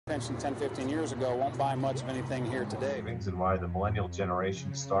Pension 10, 15 years ago won't buy much of anything here today. And why the millennial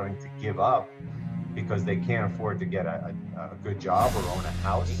generation is starting to give up because they can't afford to get a good job or own a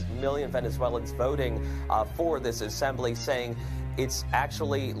house. 8 million Venezuelans voting for this assembly, saying it's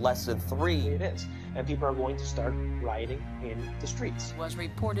actually less than 3. It is. And people are going to start rioting in the streets. Was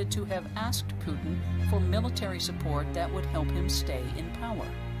reported to have asked Putin for military support that would help him stay in power.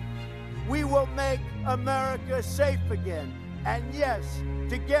 We will make America safe again. And yes,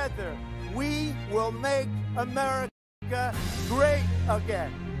 together, we will make America great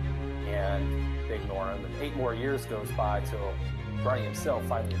again. And they ignore him. And 8 more years goes by till Bernie himself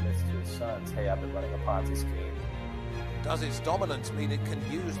finally admits to his sons, hey, I've been running a Ponzi scheme. Does its dominance mean it can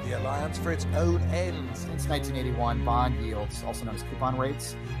use the alliance for its own ends? Since 1981, bond yields, also known as coupon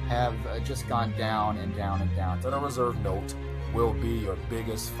rates, have just gone down and down and down. The Federal Reserve note will be your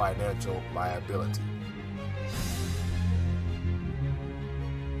biggest financial liability.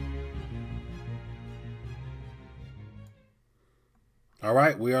 All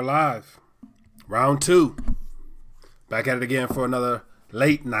right, we are live. Round 2. Back at it again for another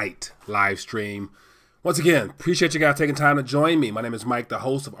late night live stream. Once again, appreciate you guys taking time to join me. My name is Mike, the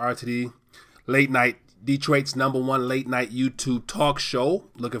host of RTD Late Night, Detroit's #1 late night YouTube talk show.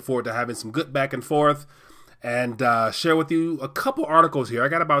 Looking forward to having some good back and forth and share with you a couple articles here. I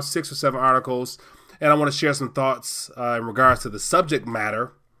got about 6 or 7 articles, and I want to share some thoughts in regards to the subject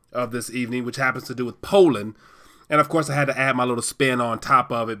matter of this evening, which happens to do with Poland. And of course, I had to add my little spin on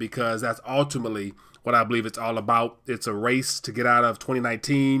top of it because that's ultimately what I believe it's all about. It's a race to get out of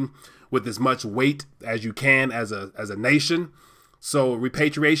 2019 with as much weight as you can as a nation. So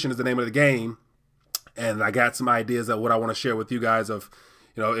repatriation is the name of the game. And I got some ideas of what I want to share with you guys of,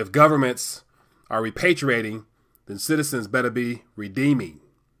 if governments are repatriating, then citizens better be redeeming.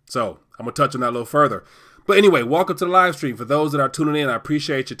 So I'm going to touch on that a little further. But anyway, welcome to the live stream. For those that are tuning in, I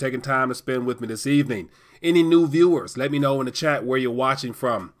appreciate you taking time to spend with me this evening. Any new viewers, let me know in the chat where you're watching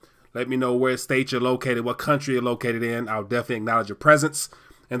from. Let me know where state you're located, what country you're located in. I'll definitely acknowledge your presence.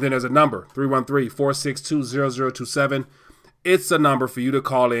 And then there's a number, 313-462-0027. It's a number for you to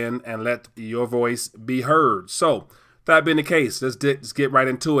call in and let your voice be heard. So, that being the case, let's get right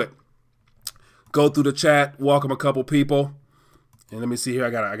into it. Go through the chat, welcome a couple people. And let me see here,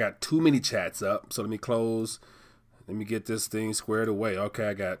 I got too many chats up. So let me close. Let me get this thing squared away. Okay,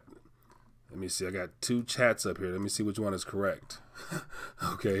 I got 2 chats up here. Let me see which one is correct.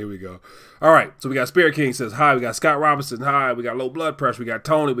 Okay, here we go. All right, so we got Spirit King says hi. We got Scott Robinson, hi. We got Low Blood Pressure. We got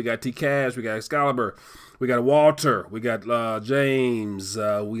Tony. We got T Cash. We got Excalibur. We got Walter. We got James.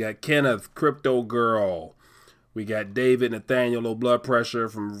 We got Kenneth, Crypto Girl. We got David, Nathaniel, Low Blood Pressure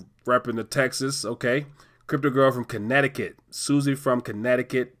from repping the Texas. Okay. Crypto Girl from Connecticut. Susie from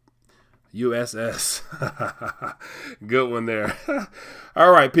Connecticut. USS. Good one there.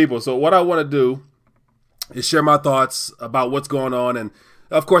 All right, people. So what I want to do is share my thoughts about what's going on. And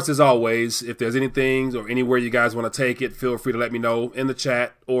of course, as always, if there's anything or anywhere you guys want to take it, feel free to let me know in the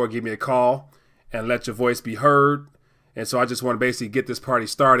chat or give me a call and let your voice be heard. And so I just want to basically get this party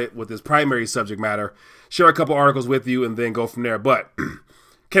started with this primary subject matter, share a couple articles with you, and then go from there. But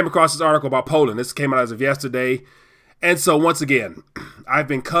came across this article about Poland. This came out as of yesterday. And so once again, I've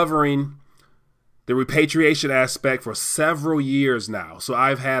been covering the repatriation aspect for several years now. So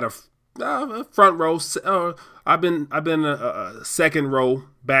I've had a front row. I've been a second row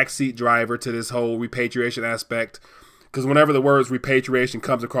backseat driver to this whole repatriation aspect. Because whenever the words repatriation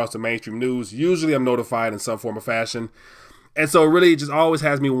comes across the mainstream news, usually I'm notified in some form or fashion. And so it really just always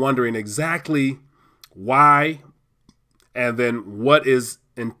has me wondering exactly why and then what is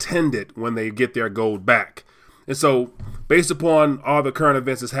intended when they get their gold back. And so based upon all the current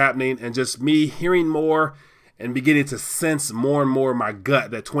events that's happening and just me hearing more and beginning to sense more and more in my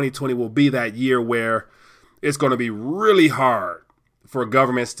gut that 2020 will be that year where it's going to be really hard for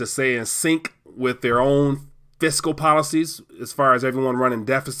governments to stay in sync with their own fiscal policies as far as everyone running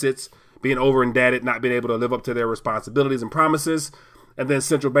deficits, being over indebted, not being able to live up to their responsibilities and promises, and then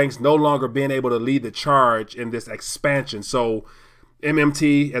central banks no longer being able to lead the charge in this expansion. So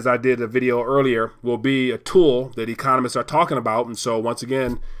MMT, as I did a video earlier, will be a tool that economists are talking about. And so once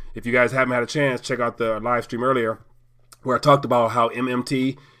again, if you guys haven't had a chance, check out the live stream earlier where I talked about how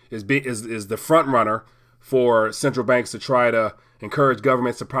MMT is the front runner for central banks to try to encourage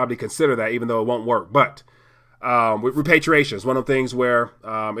governments to probably consider that, even though it won't work. But with repatriation is one of the things where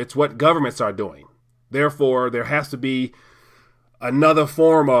it's what governments are doing. Therefore, there has to be another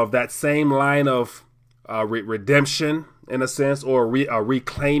form of that same line of redemption, in a sense, or a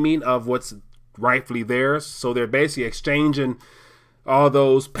reclaiming of what's rightfully theirs. So they're basically exchanging all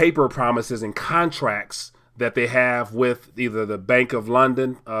those paper promises and contracts that they have with either the Bank of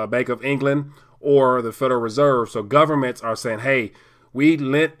London, Bank of England, or the Federal Reserve. So governments are saying, hey, we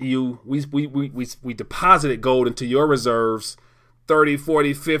lent you, we deposited gold into your reserves 30,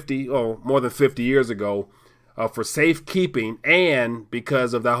 40, 50, more than 50 years ago for safekeeping, and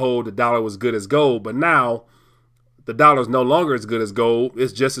because of the dollar was good as gold. But now the dollar is no longer as good as gold.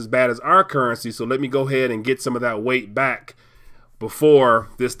 It's just as bad as our currency. So let me go ahead and get some of that weight back before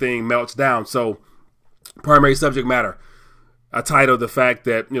this thing melts down. So primary subject matter, I titled the fact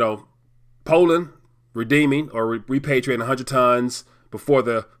that, Poland redeeming or repatriating 100 tons before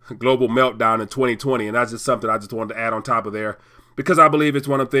the global meltdown in 2020. And that's just something I just wanted to add on top of there, because I believe it's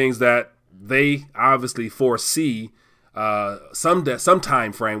one of the things that they obviously foresee some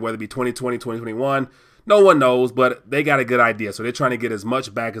time frame, whether it be 2020, 2021. No one knows, but they got a good idea. So they're trying to get as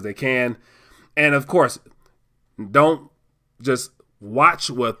much back as they can. And of course, don't just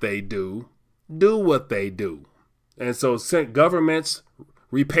watch what they do what they do. And so governments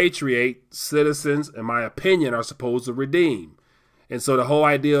repatriate, citizens, in my opinion, are supposed to redeem. And so the whole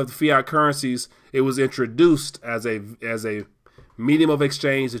idea of the fiat currencies, it was introduced as a medium of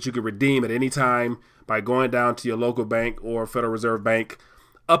exchange that you could redeem at any time by going down to your local bank or Federal Reserve Bank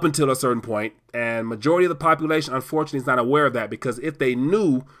up until a certain point. And majority of the population, unfortunately, is not aware of that, because if they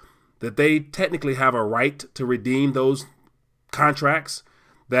knew that they technically have a right to redeem those contracts,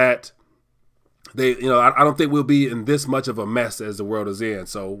 that they, I don't think we'll be in this much of a mess as the world is in.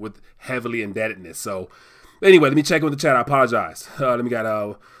 So with heavily indebtedness. So anyway, let me check in with the chat. I apologize.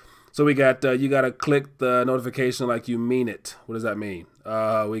 We got you got to click the notification like you mean it. What does that mean?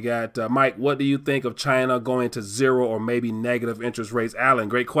 We got Mike. What do you think of China going to zero or maybe negative interest rates? Alan,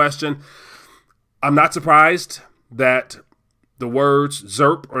 great question. I'm not surprised that the words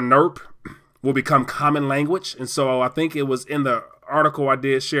ZERP or NERP will become common language. And so I think it was in the article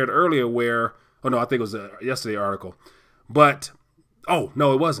I shared earlier where, I think it was a yesterday article, but,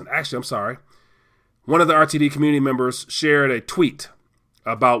 no, it wasn't. Actually, I'm sorry. One of the RTD community members shared a tweet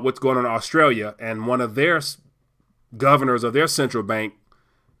about what's going on in Australia, and one of their governors of their central bank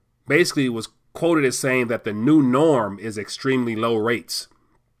basically was quoted as saying that the new norm is extremely low rates.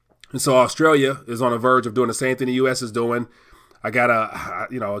 And so Australia is on the verge of doing the same thing the U.S. is doing. I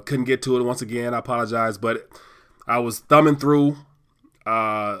couldn't get to it once again. I apologize, but I was thumbing through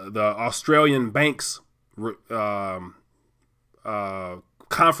the Australian banks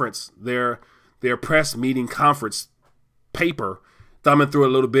conference, their press meeting conference paper, thumbing through it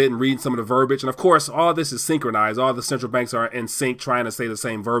a little bit and reading some of the verbiage. And of course, all this is synchronized. All the central banks are in sync trying to say the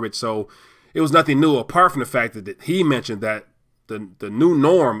same verbiage. So it was nothing new apart from the fact that he mentioned that the new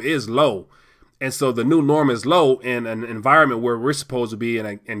norm is low. And so the new norm is low in an environment where we're supposed to be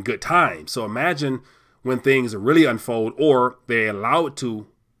in good time. So imagine when things really unfold, or they allow it to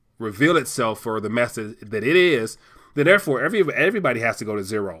reveal itself for the mess that it is, then therefore everybody has to go to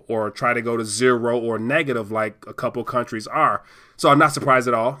zero or try to go to zero or negative like a couple countries are. So I'm not surprised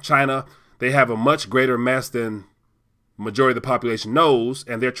at all. China, they have a much greater mess than majority of the population knows,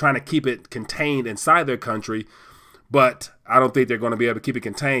 and they're trying to keep it contained inside their country. But I don't think they're going to be able to keep it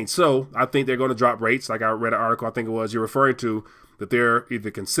contained. So I think they're going to drop rates. Like I read an article, I think it was you're referring to, that they're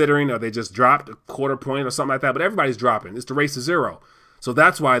either considering or they just dropped a quarter point or something like that. But everybody's dropping. It's the race to zero. So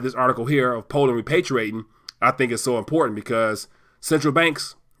that's why this article here of Poland repatriating, I think is so important, because central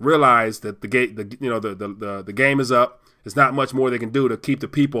banks realize that the game is up. There's not much more they can do to keep the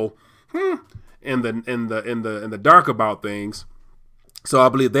people in the dark about things. So I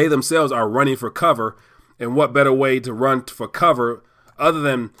believe they themselves are running for cover. And what better way to run for cover other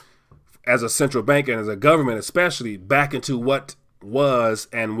than as a central bank and as a government, especially back into what was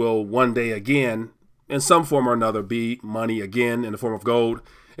and will one day again, in some form or another, be money again in the form of gold.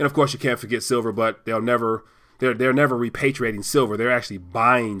 And of course, you can't forget silver, but they're never repatriating silver. They're actually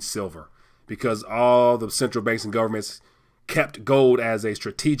buying silver, because all the central banks and governments kept gold as a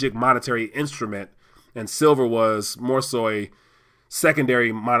strategic monetary instrument, and silver was more so a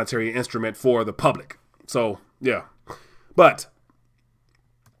secondary monetary instrument for the public. So, yeah. But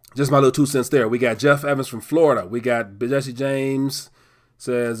just my little 2 cents there. We got Jeff Evans from Florida. We got Jesse James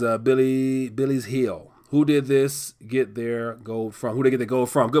says Billy's Hill. Who did this get their gold from? Who did they get their gold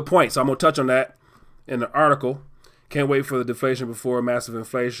from? Good point. So I'm going to touch on that in the article. Can't wait for the deflation before massive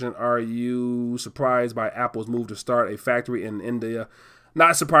inflation. Are you surprised by Apple's move to start a factory in India?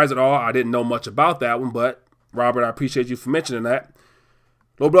 Not surprised at all. I didn't know much about that one, but Robert, I appreciate you for mentioning that.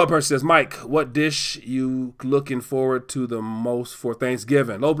 Low Blood Pressure says, Mike, what dish you looking forward to the most for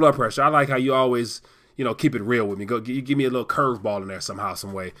Thanksgiving? Low Blood Pressure. I like how you always, keep it real with me. You give me a little curveball in there somehow,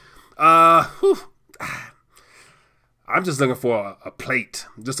 some way. I'm just looking for a plate,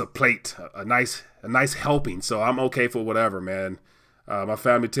 just a plate, a nice a nice helping. So I'm okay for whatever, man. My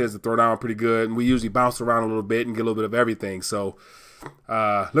family tends to throw down pretty good, and we usually bounce around a little bit and get a little bit of everything. So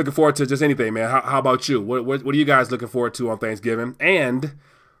looking forward to just anything, man. How about you? What are you guys looking forward to on Thanksgiving? And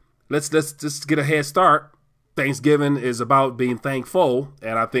let's just get a head start. Thanksgiving is about being thankful,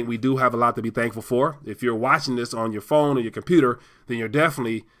 and I think we do have a lot to be thankful for. If you're watching this on your phone or your computer, then you're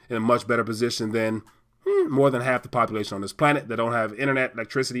definitely in a much better position than more than half the population on this planet that don't have internet,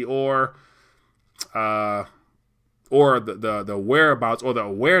 electricity, or the whereabouts or the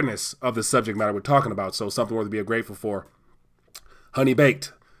awareness of the subject matter we're talking about. So something worth to be grateful for. Honey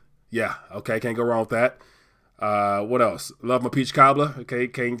baked. Yeah, okay, can't go wrong with that. What else? Love my peach cobbler. Okay,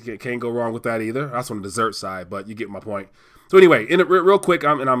 can't go wrong with that either. That's on the dessert side, but you get my point. So anyway, real quick,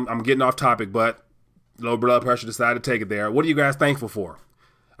 I'm getting off topic, but low blood pressure decided to take it there. What are you guys thankful for?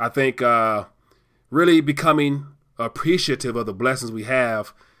 I think really becoming appreciative of the blessings we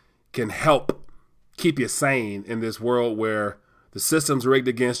have can help keep you sane in this world where the system's rigged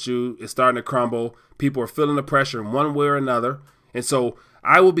against you. It's starting to crumble. People are feeling the pressure in one way or another. And so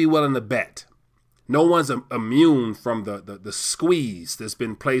I will be willing to bet no one's immune from the squeeze that's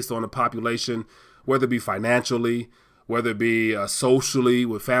been placed on the population, whether it be financially, whether it be socially,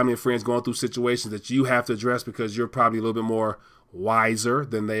 with family and friends going through situations that you have to address because you're probably a little bit more wiser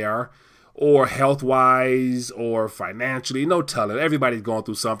than they are, or health-wise or financially. No telling. Everybody's going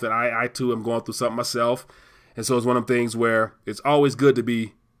through something. I too am going through something myself. And so it's one of them things where it's always good to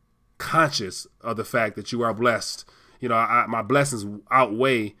be conscious of the fact that you are blessed. You know, my blessings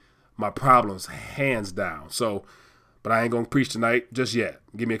outweigh my problems, hands down. So, but I ain't going to preach tonight just yet.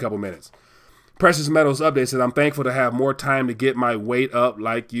 Give me a couple minutes. Precious Metals Update says, I'm thankful to have more time to get my weight up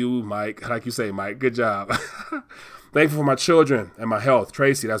like you, Mike. Like you say, Mike. Good job. Thankful for my children and my health.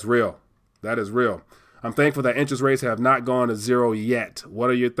 Tracy, that's real. That is real. I'm thankful that interest rates have not gone to zero yet. What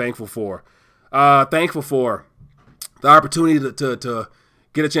are you thankful for? Thankful for the opportunity to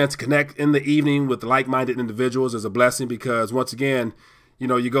get a chance to connect in the evening with like-minded individuals is a blessing because, once again, you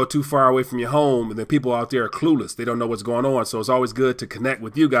know, you go too far away from your home and then people out there are clueless. They don't know what's going on. So it's always good to connect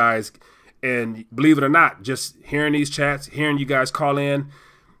with you guys. And believe it or not, just hearing these chats, hearing you guys call in,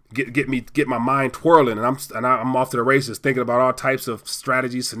 get my mind twirling, and I'm off to the races thinking about all types of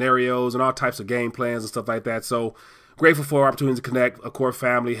strategies, scenarios, and all types of game plans and stuff like that. So grateful for opportunities to connect, of course,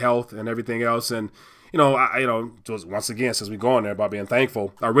 family, health, and everything else. And just once again, since we're going there about being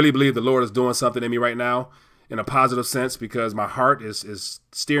thankful, I really believe the Lord is doing something in me right now in a positive sense because my heart is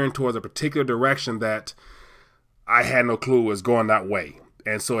steering towards a particular direction that I had no clue was going that way.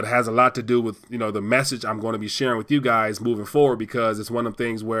 And so it has a lot to do with, the message I'm going to be sharing with you guys moving forward because it's one of the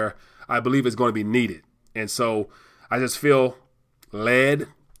things where I believe it's going to be needed. And so I just feel led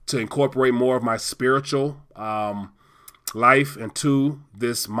to incorporate more of my spiritual life into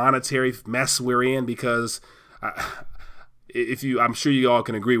this monetary mess we're in because I'm sure you all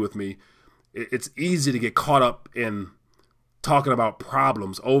can agree with me, it's easy to get caught up in talking about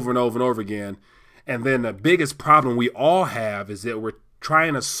problems over and over and over again. And then the biggest problem we all have is that we're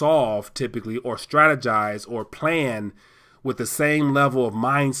trying to solve typically or strategize or plan with the same level of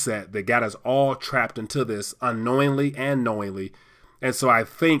mindset that got us all trapped into this unknowingly and knowingly. And so I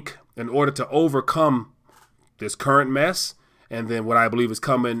think in order to overcome this current mess and then what I believe is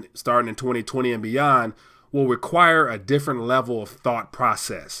coming starting in 2020 and beyond will require a different level of thought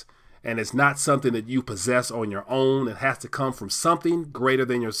process. And it's not something that you possess on your own. It has to come from something greater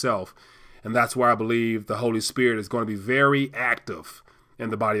than yourself. And that's why I believe the Holy Spirit is going to be very active in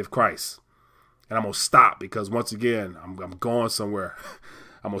the body of Christ. And I'm going to stop because, once again, I'm going somewhere.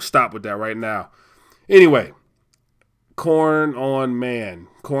 I'm going to stop with that right now. Anyway, corn on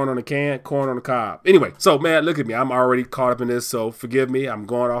the can, corn on the cob. Anyway, so, man, look at me. I'm already caught up in this, so forgive me. I'm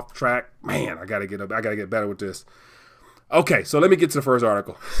going off track. Man, I got to get better with this. Okay, so let me get to the first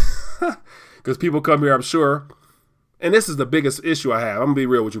article. Because people come here, I'm sure. And this is the biggest issue I have. I'm going to be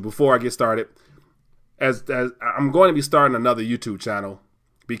real with you before I get started. As I'm going to be starting another YouTube channel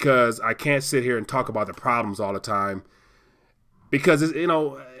because I can't sit here and talk about the problems all the time because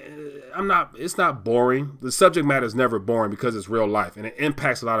it's not boring. The subject matter is never boring because it's real life and it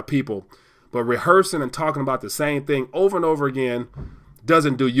impacts a lot of people. But rehearsing and talking about the same thing over and over again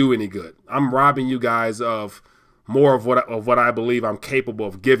doesn't do you any good. I'm robbing you guys of more of what I believe I'm capable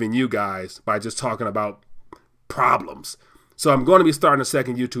of giving you guys by just talking about problems. So I'm going to be starting a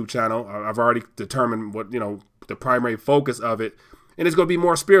second YouTube channel. I've already determined what, the primary focus of it, and it's going to be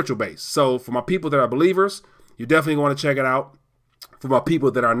more spiritual based. So for my people that are believers, you definitely want to check it out. For my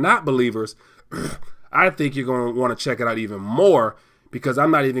people that are not believers, I think you're going to want to check it out even more because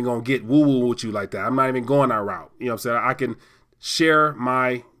I'm not even going to get woo-woo with you like that. I'm not even going that route. You know what I'm saying? I can share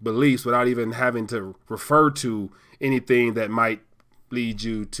my beliefs without even having to refer to anything that might lead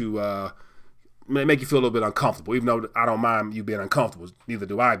you to make you feel a little bit uncomfortable, even though I don't mind you being uncomfortable. Neither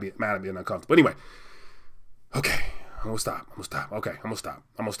do I mind being uncomfortable. Anyway, okay, I'm going to stop. Okay, I'm going to stop.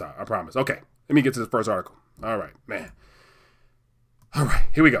 I promise. Okay, let me get to the first article. All right, man. All right,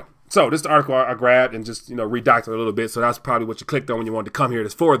 here we go. So this is the article I grabbed and just, redacted a little bit. So that's probably what you clicked on when you wanted to come here.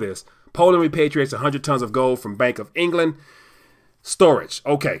 It's for this. Poland repatriates 100 tons of gold from Bank of England storage.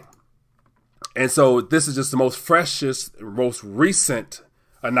 Okay. And so this is just the most freshest, most recent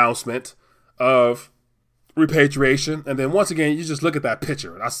announcement of repatriation. And then once again, you just look at that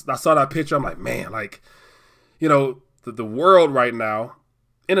picture. I saw that picture. I'm like, man, the world right now,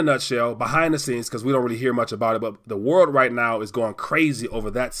 in a nutshell, behind the scenes, because we don't really hear much about it, but the world right now is going crazy over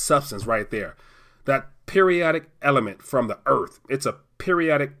that substance right there. That periodic element from the earth. It's a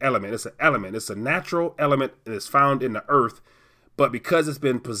periodic element. It's an element. It's a natural element that is found in the earth. But because it's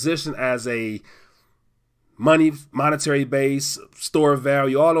been positioned as a monetary base, store of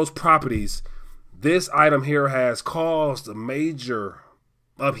value, all those properties, this item here has caused a major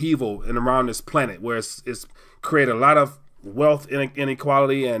upheaval in around this planet, where it's created a lot of wealth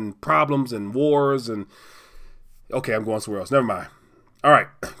inequality and problems and wars. And okay, I'm going somewhere else. Never mind. All right,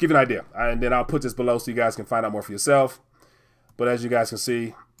 give you an idea. And then I'll put this below so you guys can find out more for yourself. But as you guys can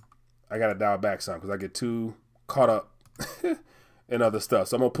see, I got to dial back some because I get too caught up in other stuff.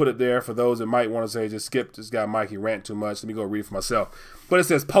 So I'm going to put it there for those that might want to say, just skip this guy Mikey rant too much. Let me go read for myself. But it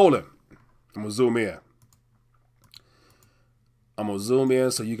says Poland. I'm going to zoom in.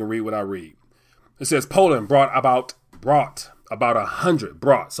 So you can read what I read. It says Poland brought about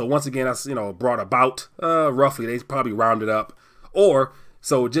 100. So once again, that's, brought about, roughly, they probably rounded up. Or,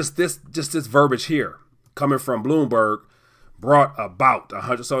 so just this verbiage here coming from Bloomberg, brought about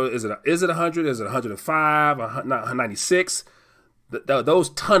 100. So is it 100? Is it 105? 96? Those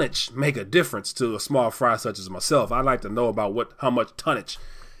tonnage make a difference to a small fry such as myself. I'd like to know about how much tonnage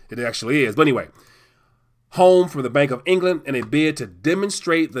it actually is. But anyway, home from the Bank of England in a bid to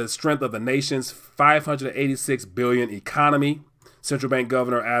demonstrate the strength of the nation's $586 billion economy. Central Bank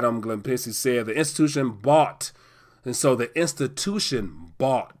Governor Adam Glepinski said the institution bought. And so the institution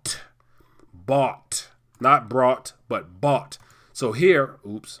bought, not brought, but bought. So here,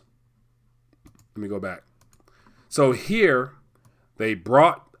 let me go back. So here they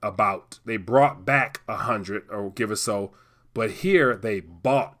brought back 100 or give us so, but here they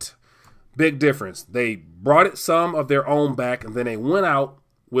bought. Big difference. They brought it some of their own back, and then they went out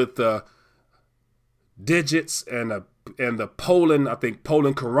with the digits and the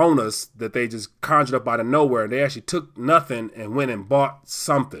Poland coronas that they just conjured up out of nowhere. They actually took nothing and went and bought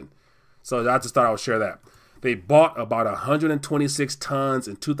something. So I just thought I would share that. They bought about 126 tons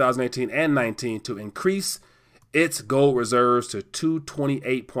in 2018 and 19 to increase its gold reserves to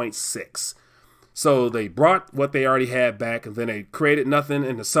 228.6. So they brought what they already had back, and then they created nothing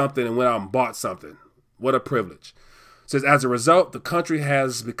into something and went out and bought something. What a privilege. It says, as a result, the country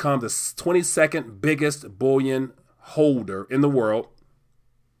has become the 22nd biggest bullion holder in the world,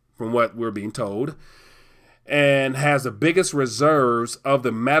 from what we're being told, and has the biggest reserves of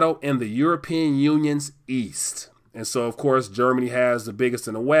the metal in the European Union's east. And so, of course, Germany has the biggest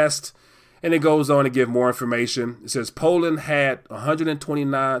in the west. And it goes on to give more information. It says Poland had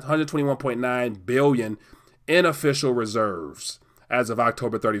 121.9 billion in official reserves as of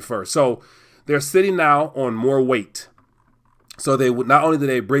October 31st. So they're sitting now on more weight. So they would not only did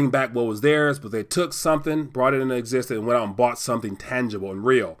they bring back what was theirs, but they took something, brought it into existence, and went out and bought something tangible and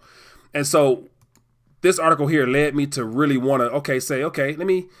real. And so this article here led me to really want to, let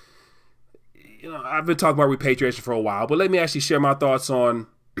me, I've been talking about repatriation for a while, but let me actually share my thoughts on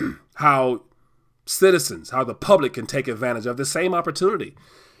how the public can take advantage of the same opportunity.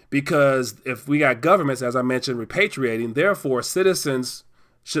 Because if we got governments, as I mentioned, repatriating, therefore citizens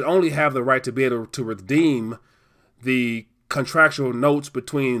should only have the right to be able to redeem the contractual notes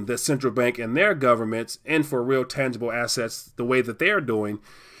between the central bank and their governments and for real tangible assets the way that they're doing.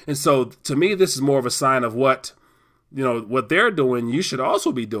 And so to me, this is more of a sign of what they're doing, you should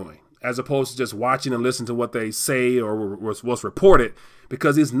also be doing, as opposed to just watching and listening to what they say or what's reported.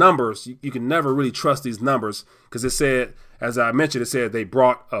 Because these numbers, you can never really trust these numbers, because it said, as I mentioned, it said they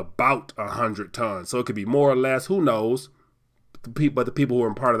brought about 100 tons. So it could be more or less, who knows, but the people who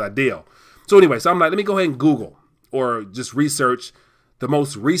are part of that deal. So anyway, so I'm like, let me go ahead and Google or just research the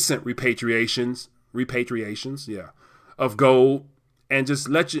most recent repatriations, of gold, and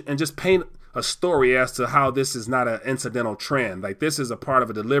just paint a story as to how this is not an incidental trend. Like, this is a part of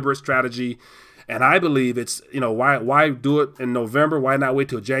a deliberate strategy. And I believe it's, why do it in November? Why not wait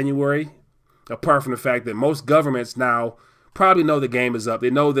till January? Apart from the fact that most governments now probably know the game is up. They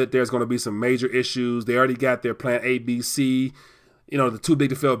know that there's going to be some major issues. They already got their plan A, B, C. You know, the too big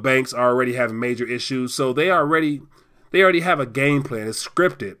to fail banks are already having major issues. So they already have a game plan. It's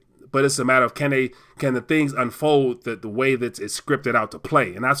scripted, but it's a matter of can the things unfold the way that it's scripted out to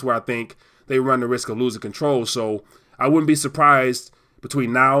play. And that's where I think they run the risk of losing control. So I wouldn't be surprised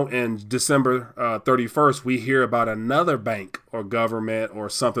between now and December 31st, we hear about another bank or government or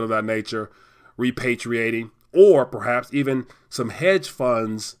something of that nature repatriating, or perhaps even some hedge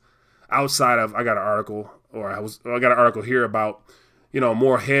funds outside of, I got an article here about, you know,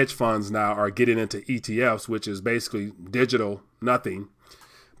 more hedge funds now are getting into ETFs, which is basically digital nothing.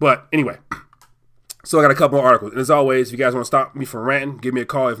 But anyway, so I got a couple more articles. And as always, if you guys want to stop me from ranting, give me a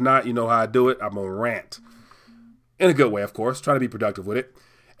call. If not, you know how I do it. I'm going to rant. In a good way, of course. Try to be productive with it.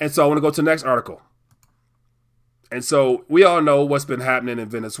 And so I want to go to the next article. And so we all know what's been happening in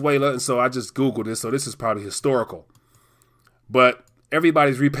Venezuela. And so I just Googled this. So this is probably historical. But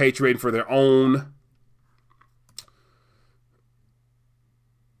everybody's repatriating for their own.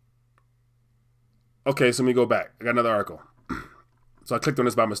 Okay, so let me go back. I got another article. So I clicked on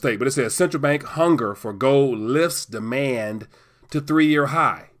this by mistake. But it says central bank hunger for gold lifts demand to 3-year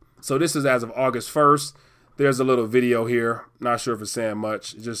high. So this is as of August 1st. There's a little video here. Not sure if it's saying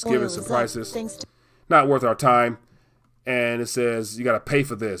much. Just giving some prices. Not worth our time. And it says you got to pay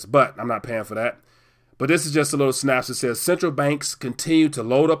for this, but I'm not paying for that. But this is just a little snaps. It says central banks continue to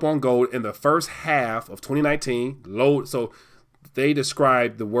load up on gold in the first half of 2019. So they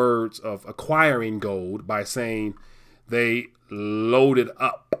described the words of acquiring gold by saying they loaded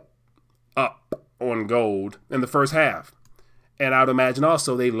up on gold in the first half. And I would imagine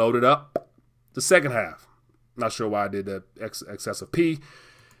also they loaded up the second half. Not sure why I did the excessive P.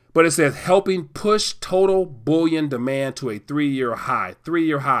 But it says helping push total bullion demand to a 3-year high.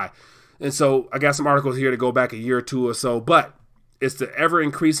 3-year high. And so I got some articles here to go back a year or two or so. But it's the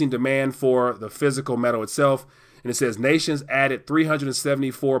ever-increasing demand for the physical metal itself. And it says nations added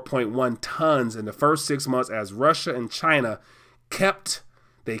 374.1 tons in the first 6 months as Russia and China kept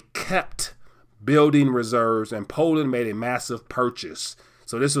building reserves, and Poland made a massive purchase.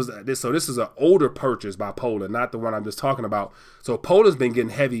 So this is an older purchase by Poland, not the one I'm just talking about. So Poland's been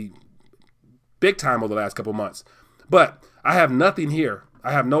getting heavy big time over the last couple months. But I have nothing here.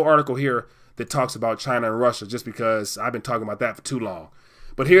 I have no article here that talks about China and Russia, just because I've been talking about that for too long.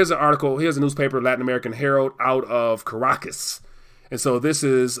 But here's an article. Here's a newspaper, Latin American Herald, out of Caracas. And so this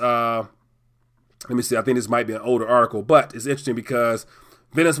is, let me see, I think this might be an older article, but it's interesting because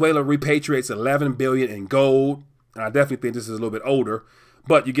Venezuela repatriates $11 billion in gold. And I definitely think this is a little bit older,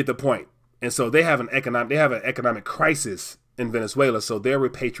 but you get the point. And so they have an economic crisis in Venezuela, so they're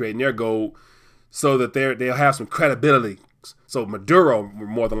repatriating their gold so that they'll have some credibility. So Maduro,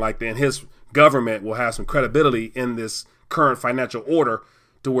 more than likely, and his government will have some credibility in this current financial order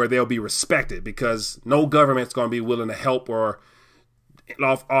to where they'll be respected, because no government's going to be willing to help or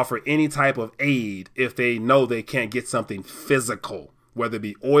offer any type of aid if they know they can't get something physical, whether it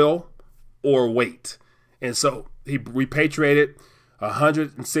be oil or weight. And so he repatriated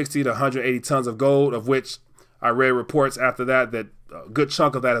 160 to 180 tons of gold, of which I read reports after that a good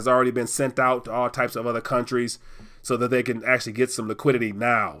chunk of that has already been sent out to all types of other countries so that they can actually get some liquidity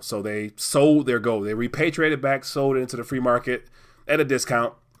now. So they sold their gold. They repatriated back, sold it into the free market at a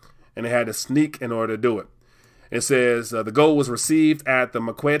discount, and they had to sneak in order to do it. It says the gold was received at the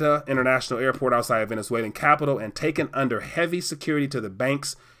Moqueta International Airport outside Venezuelan capital and taken under heavy security to the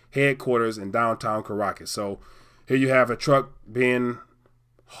bank's headquarters in downtown Caracas. So here you have a truck being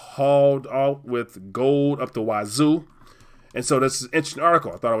hauled out with gold up the wazoo. And so this is an interesting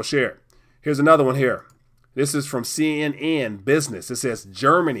article. I thought I would share it. Here's another one here. This is from CNN Business. It says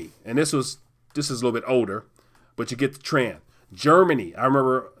Germany, and this is a little bit older, but you get the trend. Germany, I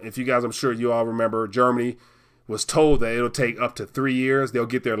remember, if you guys, I'm sure you all remember, Germany was told that it'll take up to 3 years. They'll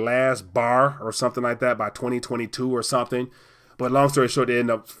get their last bar or something like that by 2022 or something. But long story short, they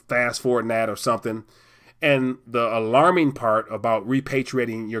end up fast forwarding that or something. And the alarming part about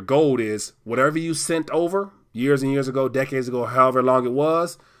repatriating your gold is whatever you sent over years and years ago, decades ago, however long it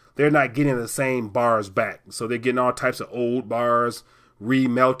was, they're not getting the same bars back. So they're getting all types of old bars,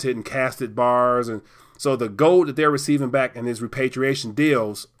 remelted and casted bars. And so the gold that they're receiving back in these repatriation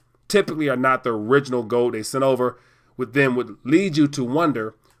deals typically are not the original gold they sent over, which then would lead you to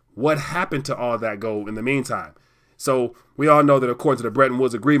wonder what happened to all that gold in the meantime. So we all know that according to the Bretton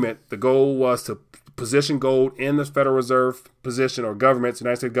Woods Agreement, the goal was to position gold in the Federal Reserve position or government's,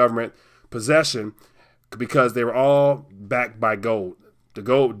 United States government possession, because they were all backed by gold. The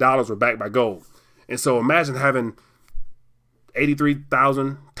gold dollars were backed by gold. And so imagine having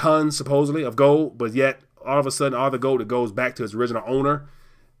 83,000 tons supposedly of gold, but yet all of a sudden all the gold that goes back to its original owner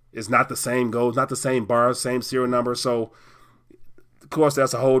is not the same gold, not the same bar, same serial number. So, of course,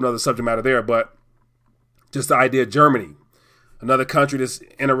 that's a whole nother subject matter there. But just the idea of Germany, another country that's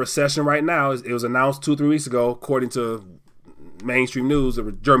in a recession right now. It was announced 2-3 weeks ago, according to mainstream news,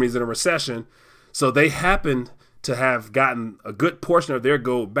 that Germany's in a recession. So they happened to have gotten a good portion of their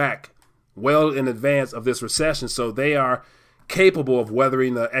gold back well in advance of this recession. So they are capable of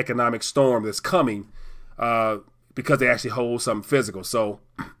weathering the economic storm that's coming because they actually hold something physical. So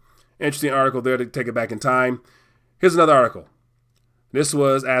interesting article there to take it back in time. Here's another article. This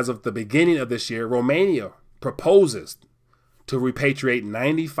was as of the beginning of this year. Romania proposes to repatriate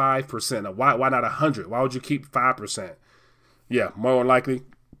 95%. Why not 100? Why would you keep 5%? Yeah, more than likely,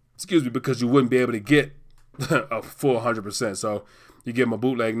 because you wouldn't be able to get a full 100%. So you give them a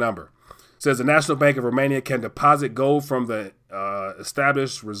bootleg number. It says the National Bank of Romania can deposit gold from the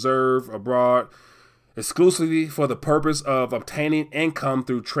established reserve abroad exclusively for the purpose of obtaining income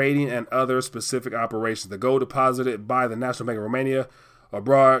through trading and other specific operations. The gold deposited by the National Bank of Romania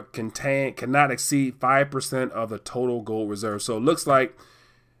abroad cannot exceed 5% of the total gold reserve. So it looks like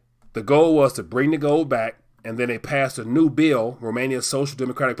the goal was to bring the gold back, and then they passed a new bill. Romania's Social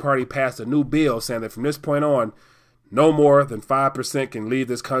Democratic Party passed a new bill saying that from this point on, no more than 5% can leave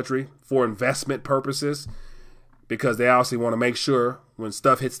this country for investment purposes, because they obviously want to make sure when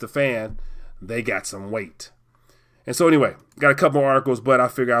stuff hits the fan, they got some weight. And so anyway, got a couple more articles, but I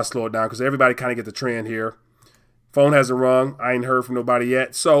figure I'll slow it down because everybody kind of get the trend here. Phone hasn't rung. I ain't heard from nobody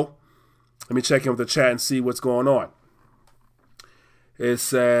yet. So let me check in with the chat and see what's going on. It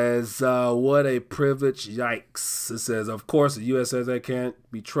says, what a privilege. Yikes. It says, of course, the U.S. says they can't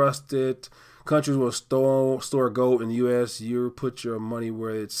be trusted. Countries will store gold in the U.S. You put your money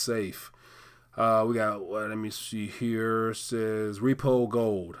where it's safe. We got, let me see here. It says, repo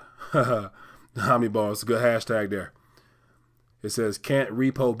gold. Omniball, it's a good hashtag there. It says, can't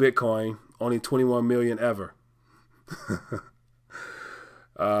repo Bitcoin. Only 21 million ever.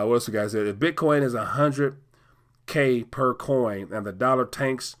 What else we got? If Bitcoin is 100K per coin and the dollar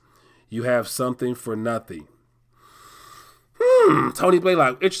tanks, you have something for nothing. Tony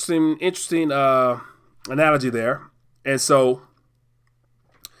Blaylock, interesting analogy there. And so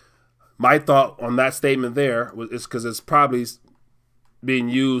my thought on that statement there is because it's probably being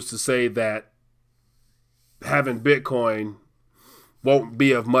used to say that having Bitcoin won't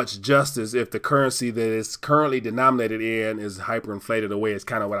be of much justice if the currency that it's currently denominated in is hyperinflated away. It's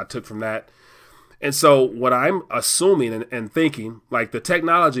kind of what I took from that. And so what I'm assuming and thinking, like, the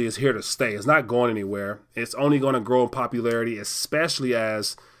technology is here to stay. It's not going anywhere. It's only going to grow in popularity, especially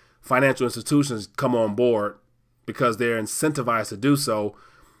as financial institutions come on board, because they're incentivized to do so,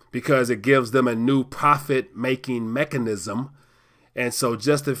 because it gives them a new profit-making mechanism. And so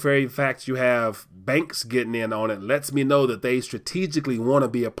just the very fact you have banks getting in on it lets me know that they strategically want to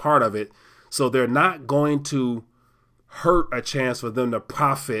be a part of it. So they're not going to hurt a chance for them to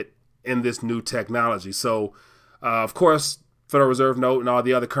profit in this new technology. So, of course, Federal Reserve note and all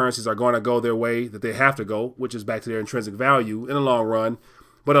the other currencies are going to go their way that they have to go, which is back to their intrinsic value in the long run.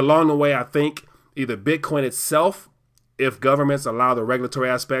 But along the way, I think either Bitcoin itself, if governments allow the regulatory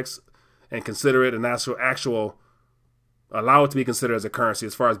aspects and consider it an actual allow it to be considered as a currency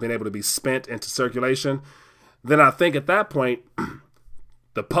as far as being able to be spent into circulation, then I think at that point,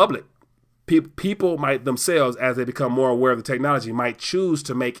 the public, people might themselves, as they become more aware of the technology, might choose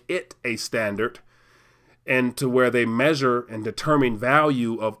to make it a standard, and to where they measure and determine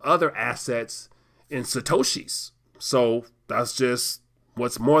value of other assets in Satoshis. So that's just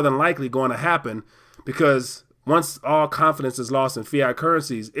what's more than likely going to happen, because once all confidence is lost in fiat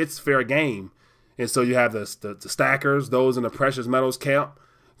currencies, it's fair game. And so you have the stackers, those in the precious metals camp,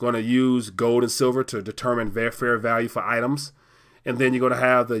 going to use gold and silver to determine fair value for items. And then you're going to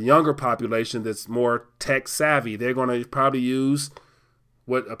have the younger population that's more tech savvy. They're going to probably use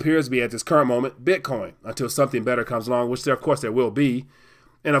what appears to be at this current moment Bitcoin until something better comes along, which there, of course, there will be.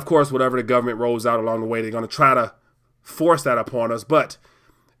 And of course, whatever the government rolls out along the way, they're going to try to force that upon us. But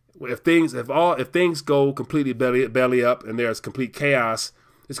if things go completely belly up and there's complete chaos,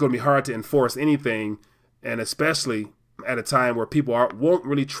 it's going to be hard to enforce anything, and especially at a time where people won't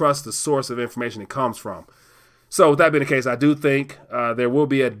really trust the source of information it comes from. So with that being the case, I do think there will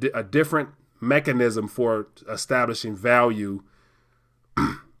be a different mechanism for establishing value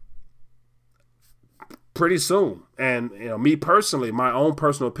pretty soon. And me personally, my own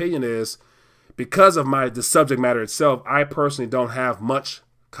personal opinion is, because of the subject matter itself, I personally don't have much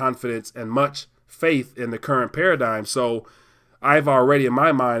confidence and much faith in the current paradigm. So I've already, in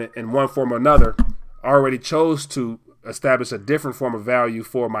my mind, in one form or another, already chose to establish a different form of value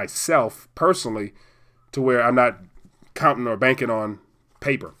for myself personally, to where I'm not counting or banking on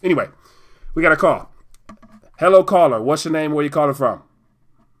paper. Anyway, we got a call. Hello, caller. What's your name? Where you calling from?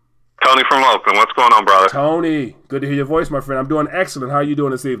 Tony from Oakland. What's going on, brother? Tony, good to hear your voice, my friend. I'm doing excellent. How are you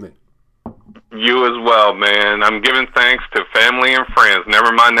doing this evening? You as well, man. I'm giving thanks to family and friends.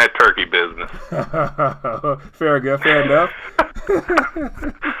 Never mind that turkey business. Fair enough.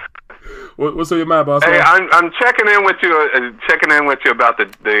 What's on your mind, boss? Hey, I'm checking in with you about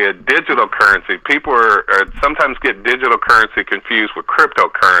the digital currency. People are sometimes get digital currency confused with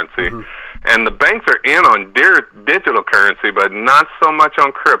cryptocurrency, and the banks are in on digital currency, but not so much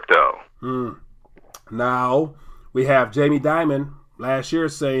on crypto. Now we have Jamie Dimon last year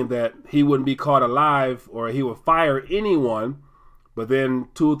saying that he wouldn't be caught alive or he would fire anyone, but then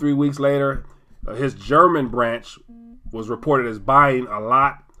 2 or 3 weeks later, his German branch was reported as buying a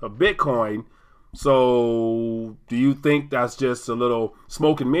lot of Bitcoin. So do you think that's just a little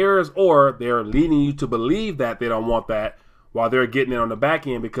smoke and mirrors, or they're leading you to believe that they don't want that while they're getting it on the back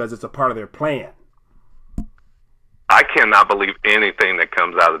end because it's a part of their plan? I cannot believe anything that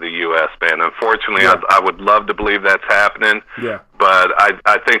comes out of the U.S., man. Unfortunately, I would love to believe that's happening. Yeah. But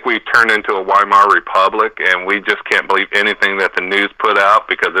I think we've turned into a Weimar Republic, and we just can't believe anything that the news put out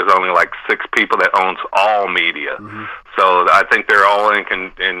because there's only like 6 people that owns all media. So I think they're all in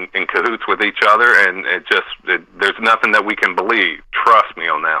cahoots with each other, and there's nothing that we can believe. Trust me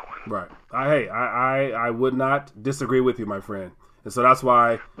on that one. Right. I would not disagree with you, my friend. And so that's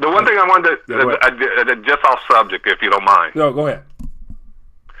why... The one thing I wanted to... just off subject, if you don't mind. No, go ahead.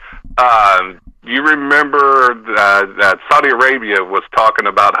 You remember that Saudi Arabia was talking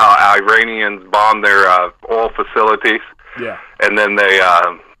about how Iranians bombed their oil facilities? Yeah. And then they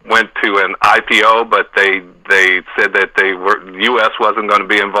went to an IPO, but they said that U.S. wasn't going to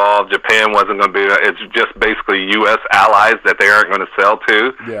be involved, Japan wasn't going to be... It's just basically U.S. allies that they aren't going to sell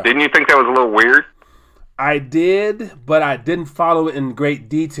to. Yeah. Didn't you think that was a little weird? I did, but I didn't follow it in great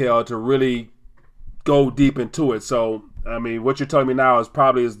detail to really go deep into it. So, I mean, what you're telling me now is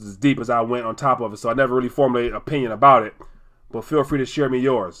probably as deep as I went on top of it. So I never really formulated an opinion about it. But feel free to share me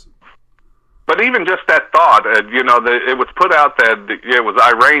yours. But even just that thought, it was put out that it was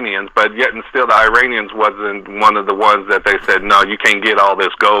Iranians, but yet and still the Iranians wasn't one of the ones that they said, no, you can't get all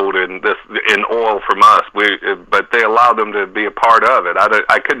this gold and this in oil from us. But they allowed them to be a part of it.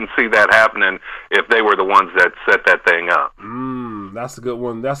 I couldn't see that happening if they were the ones that set that thing up. That's a good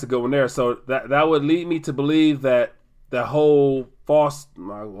one. That's a good one there. So that would lead me to believe that the whole false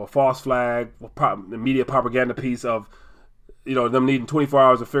flag, media propaganda piece of them needing 24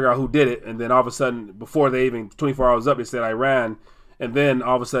 hours to figure out who did it, and then all of a sudden, before they even 24 hours up, they said Iran, and then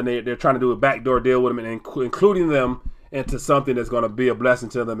all of a sudden they're trying to do a backdoor deal with them and including them into something that's going to be a blessing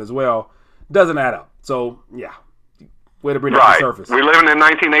to them as well. Doesn't add up. So, yeah. Way to bring that to the surface. We're living in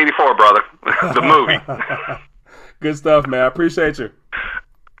 1984, brother. The movie. Good stuff, man. I appreciate you.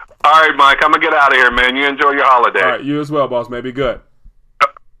 All right, Mike. I'm going to get out of here, man. You enjoy your holiday. All right. You as well, boss, man. Be good.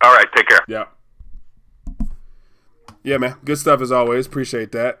 All right. Take care. Yeah. Yeah, man. Good stuff as always.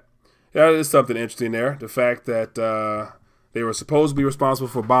 Appreciate that. Yeah, there's something interesting there. The fact that they were supposed to be responsible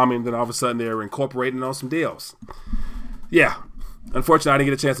for bombing, then all of a sudden they were incorporating on some deals. Yeah. Unfortunately, I didn't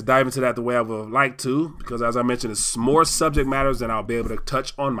get a chance to dive into that the way I would have liked to, because as I mentioned, it's more subject matters than I'll be able to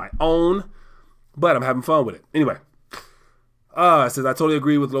touch on my own, but I'm having fun with it. Anyway, it says, I totally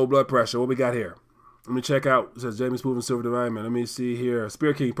agree with low blood pressure. What we got here? Let me check out. It says, Jamie's moving silver diamond. Let me see here.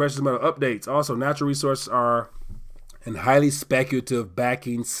 Spirit King, precious metal updates. Also, natural resources are an highly speculative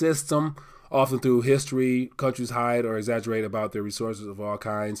backing system. Often through history, countries hide or exaggerate about their resources of all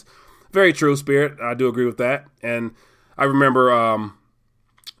kinds. Very true, Spirit. I do agree with that. And I remember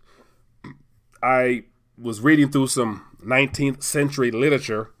I was reading through some 19th century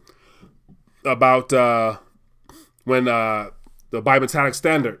literature about when the bimetallic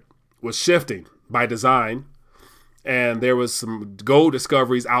standard was shifting by design, and there was some gold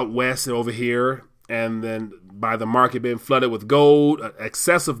discoveries out west and over here, and then by the market being flooded with gold,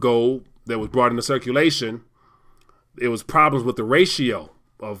 excessive gold that was brought into circulation, it was problems with the ratio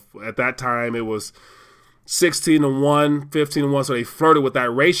of, at that time, it was 16-1, 15-1, so they flirted with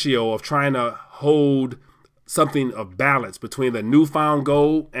that ratio of trying to hold something of balance between the newfound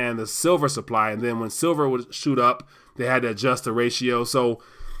gold and the silver supply. And then when silver would shoot up, they had to adjust the ratio. So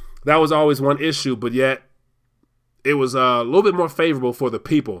that was always one issue, but yet it was a little bit more favorable for the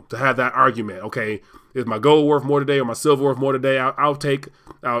people to have that argument. Okay, is my gold worth more today or my silver worth more today? I'll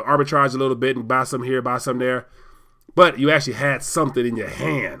arbitrage a little bit and buy some here, buy some there. But you actually had something in your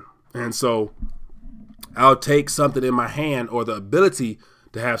hand. And so I'll take something in my hand, or the ability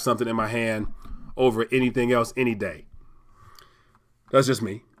to have something in my hand, over anything else any day. That's just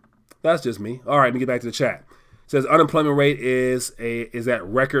me. That's just me. All right, let me get back to the chat. It says unemployment rate is at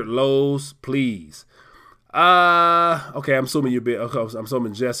record lows. Please. Okay, I'm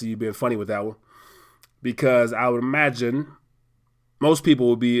assuming Jesse, you've been funny with that one, because I would imagine most people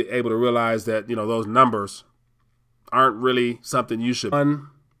will be able to realize that, you know, those numbers aren't really something you should.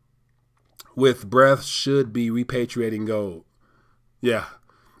 With breath should be repatriating gold. Yeah.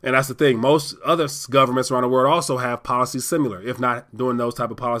 And that's the thing. Most other governments around the world also have policies similar, if not doing those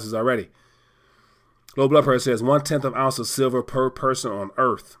type of policies already. Low blood pressure says 1/10 ounce of silver per person on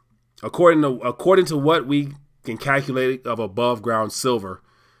Earth. According to what we can calculate of above ground silver,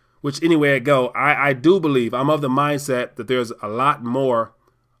 which anywhere it go, I do believe, I'm of the mindset that there's a lot more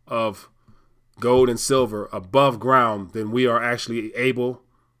of gold and silver above ground than we are actually able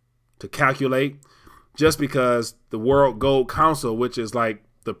to calculate, just because the World Gold Council, which is like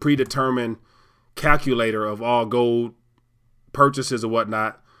the predetermined calculator of all gold purchases or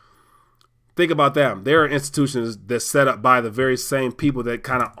whatnot, think about them. There are institutions that's set up by the very same people that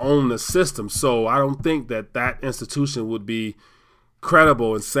kind of own the system. So I don't think that institution would be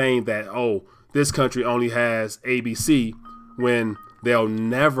credible in saying that, oh, this country only has ABC, when they'll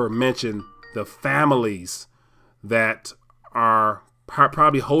never mention the families that are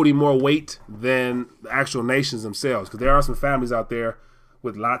probably holding more weight than the actual nations themselves, because there are some families out there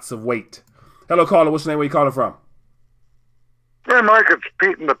with lots of weight. Hello, caller. What's your name? Where you calling from? Hey, Mike, it's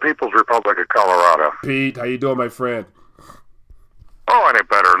Pete in the People's Republic of Colorado. Pete, how you doing, my friend? Oh, any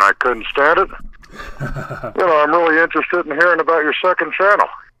better, and I couldn't stand it. You know, I'm really interested in hearing about your second channel.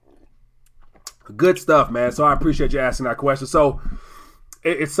 Good stuff, man. So I appreciate you asking that question. So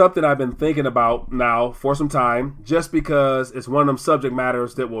it's something I've been thinking about now for some time, just because it's one of them subject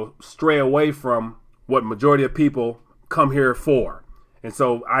matters that will stray away from what majority of people come here for. And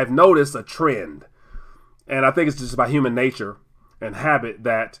so I've noticed a trend, and I think it's just about human nature and habit,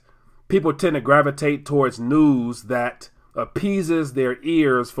 that people tend to gravitate towards news that appeases their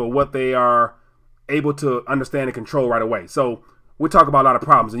ears for what they are able to understand and control right away. So we talk about a lot of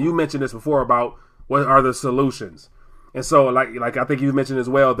problems, and you mentioned this before about what are the solutions. And so like I think you mentioned as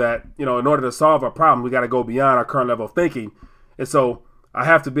well that, you know, in order to solve a problem, we got to go beyond our current level of thinking. And so I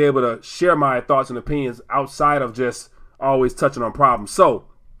have to be able to share my thoughts and opinions outside of just always touching on problems. So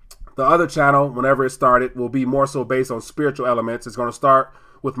the other channel, whenever it started, will be more so based on spiritual elements. It's going to start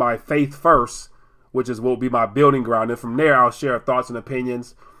with my faith first, which will be my building ground. And from there, I'll share thoughts and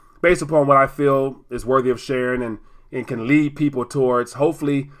opinions based upon what I feel is worthy of sharing and can lead people towards,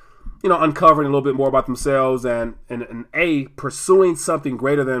 hopefully, you know, uncovering a little bit more about themselves and pursuing something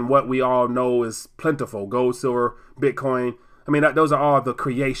greater than what we all know is plentiful: gold, silver, Bitcoin. I mean, those are all the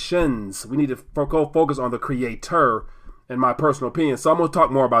creations. We need to focus on the creator, in my personal opinion. So I'm going to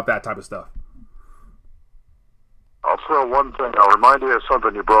talk more about that type of stuff. I'll throw one thing. I'll remind you of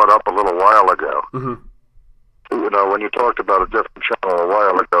something you brought up a little while ago. Mm-hmm. You know, when you talked about a different channel a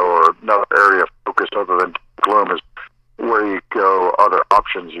while ago, or another area of focus other than gloom, is where you go, other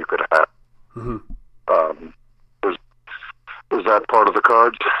options you could have. Mm-hmm. Is that part of the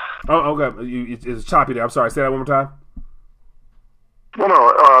cards? Oh, okay. It's choppy there. I'm sorry. Say that one more time. Well,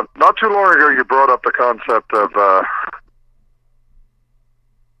 no. Not too long ago, you brought up the concept of,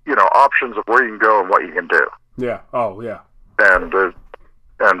 you know, options of where you can go and what you can do. Yeah. Oh, yeah. And then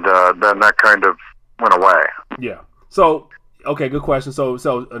that kind of went away. Yeah. So, okay, good question.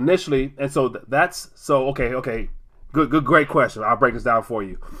 So initially, and so okay. Good, great question. I'll break this down for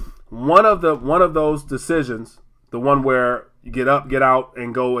you. One of those decisions, the one where you get up, get out,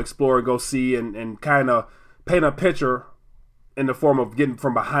 and go explore, go see, and kind of paint a picture in the form of getting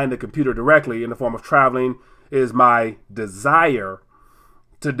from behind the computer directly, in the form of traveling, is my desire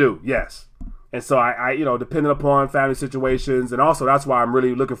to do. Yes. And so I you know, depending upon family situations, and also that's why I'm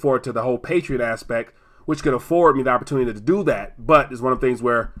really looking forward to the whole Patriot aspect, which could afford me the opportunity to do that. But it's one of the things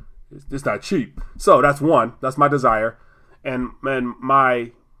where it's not cheap. So that's one. That's my desire, and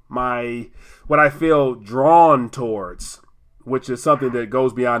my what I feel drawn towards, which is something that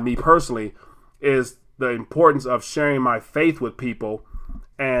goes beyond me personally, is the importance of sharing my faith with people,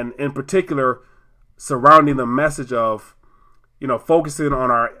 and in particular surrounding the message of, you know, focusing on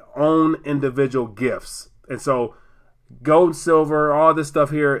our own individual gifts. And so gold and silver, all this stuff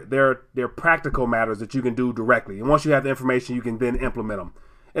here, they're practical matters that you can do directly. And once you have the information, you can then implement them.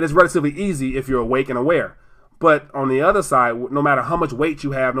 And it's relatively easy if you're awake and aware. But on the other side, no matter how much weight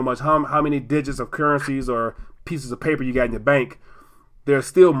you have, no matter how many digits of currencies or pieces of paper you got in your bank, there's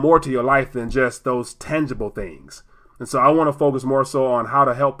still more to your life than just those tangible things. And so I want to focus more so on how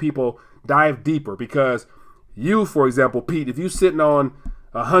to help people dive deeper, because you, for example, Pete, if you're sitting on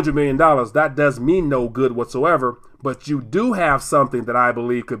 $100 million, that does me no good whatsoever. But you do have something that I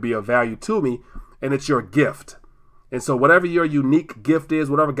believe could be of value to me, and it's your gift. And so whatever your unique gift is,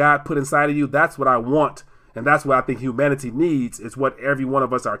 whatever God put inside of you, that's what I want. And that's what I think humanity needs. It's what every one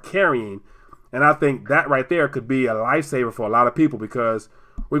of us are carrying. And I think that right there could be a lifesaver for a lot of people, because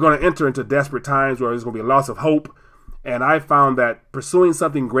we're going to enter into desperate times where there's going to be a loss of hope. And I found that pursuing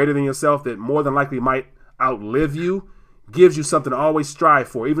something greater than yourself that more than likely might outlive you gives you something to always strive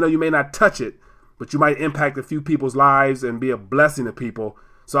for, even though you may not touch it, but you might impact a few people's lives and be a blessing to people.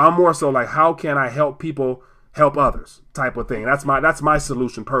 So I'm more so like, how can I help people help others type of thing. That's my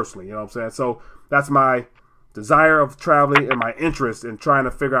solution personally. You know what I'm saying? So that's my desire of traveling and my interest in trying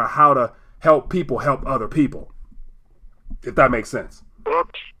to figure out how to help people help other people, if that makes sense.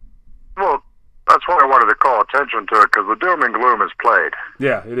 Well, that's why I wanted to call attention to it, because the doom and gloom is played.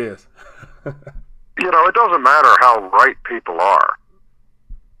 Yeah, it is. You know, it doesn't matter how right people are.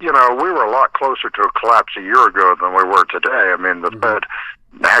 You know, we were a lot closer to a collapse a year ago than we were today. I mean, the Fed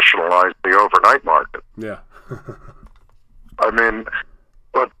nationalized the overnight market. Yeah. I mean,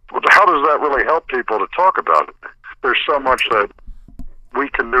 but how does that really help people to talk about it? There's so much that we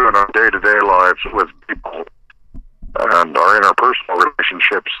can do in our day-to-day lives with people and our interpersonal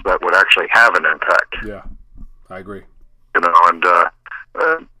relationships that would actually have an impact. Yeah, I agree. You know, and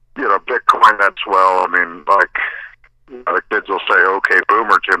you know, Bitcoin, that's well. I mean, like, you know, the kids will say, okay,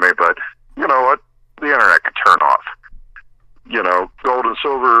 boomer to me, but you know what? The internet can turn off. You know, gold and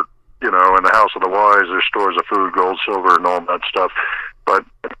silver, you know, in the house of the wise, there's stores of food, gold, silver, and all that stuff. But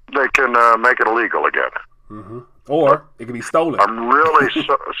they can make it illegal again. Mm-hmm. Or it can be stolen. I'm really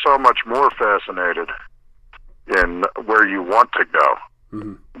so much more fascinated in where you want to go.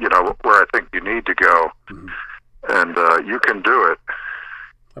 Mm-hmm. You know, where I think you need to go. Mm-hmm. And you can do it.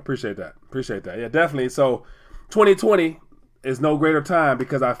 I appreciate that. Yeah, definitely. So 2020 is no greater time,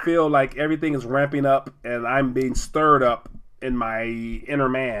 because I feel like everything is ramping up and I'm being stirred up in my inner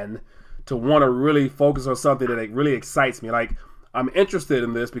man to want to really focus on something that really excites me. Like, I'm interested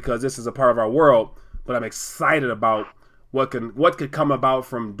in this because this is a part of our world, but I'm excited about what could come about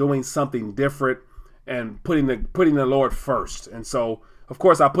from doing something different and putting the Lord first. And so, of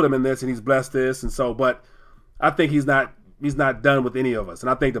course, I put him in this and he's blessed this. And so, but I think he's not done with any of us. And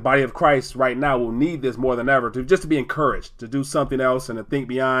I think the body of Christ right now will need this more than ever to be encouraged to do something else and to think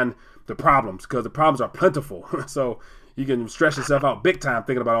beyond the problems, because the problems are plentiful. So you can stress yourself out big time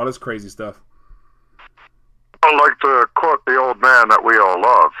thinking about all this crazy stuff. I like to quote the old man that we all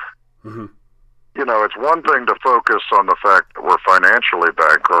love. Mm-hmm. You know, it's one thing to focus on the fact that we're financially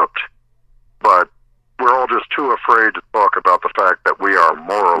bankrupt, but we're all just too afraid to talk about the fact that we are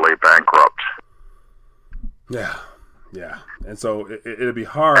morally bankrupt. Yeah. And so it'd be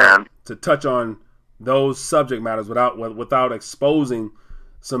hard to touch on those subject matters without exposing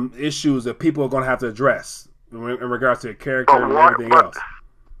some issues that people are going to have to address in regards to their character and everything else.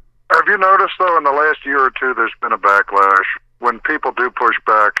 Have you noticed, though, in the last year or two, there's been a backlash when people do push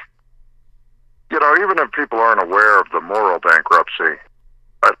back? You know, even if people aren't aware of the moral bankruptcy,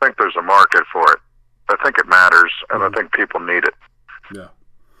 I think there's a market for it. I think it matters, and I think people need it.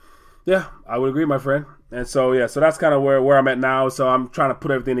 Yeah, I would agree, my friend. And so, so that's kind of where I'm at now. So I'm trying to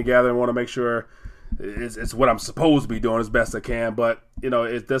put everything together and want to make sure it's what I'm supposed to be doing as best I can. But, you know,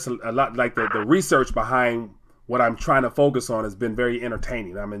 it's just a lot like the research behind what I'm trying to focus on has been very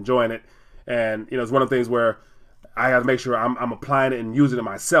entertaining. I'm enjoying it. And, you know, it's one of the things where I have to make sure I'm applying it and using it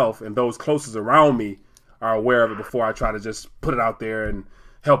myself, and those closest around me are aware of it before I try to just put it out there and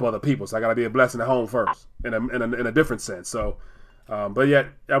help other people. So I got to be a blessing at home first in a different sense. So, but yet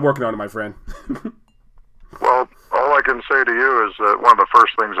I'm working on it, my friend. Well, all I can say to you is that one of the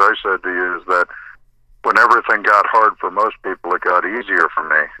first things I said to you is that when everything got hard for most people, it got easier for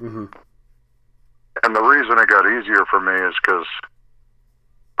me. Mm-hmm. And the reason it got easier for me is because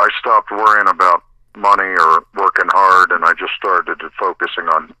I stopped worrying about money or working hard, and I just started focusing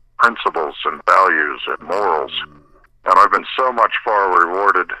on principles and values and morals. And I've been so much far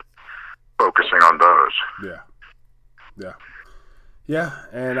rewarded focusing on those. Yeah,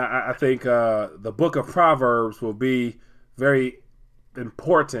 and I think the book of Proverbs will be very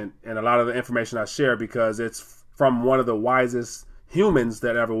important in a lot of the information I share, because it's from one of the wisest humans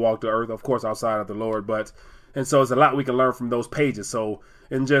that ever walked the earth, of course, outside of the Lord. And so it's a lot we can learn from those pages. So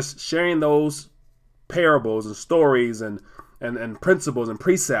in just sharing those parables and stories and principles and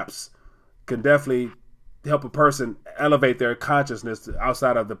precepts can definitely help a person elevate their consciousness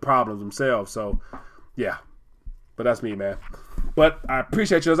outside of the problems themselves. So, yeah. But that's me, man. But I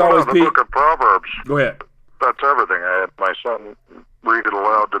appreciate you as always, the Pete. book of Proverbs. Go ahead. That's everything. I had my son read it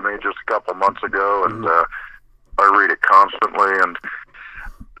aloud to me just a couple months ago, and I read it constantly. And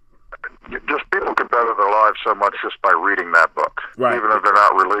so much just by reading that book. Right. Even if they're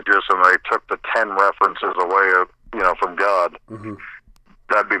not religious and they took the 10 references away, from God,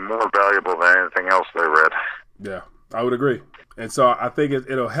 that'd be more valuable than anything else they read. Yeah, I would agree. And so I think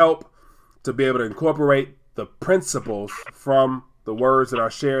it'll help to be able to incorporate the principles from the words that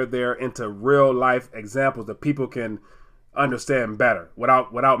are shared there into real life examples that people can understand better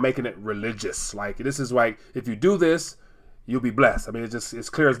without making it religious. Like, this is like, if you do this, you'll be blessed. I mean, it's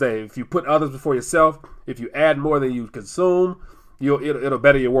clear as day. If you put others before yourself, if you add more than you consume, it'll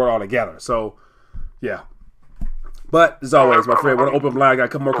better your world altogether. So, yeah. But as always, my friend, want to open line. Got a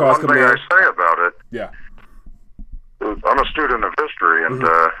couple more calls coming in. One thing I say about it. Yeah. I'm a student of history, and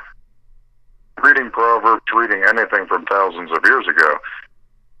reading Proverbs, reading anything from thousands of years ago,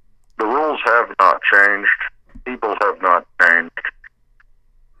 the rules have not changed. People have not changed.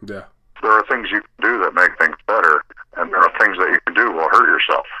 Yeah. There are things you can do that make things better, and there are things that you can do will hurt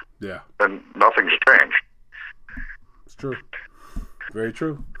yourself. Yeah. And nothing's changed. It's true. Very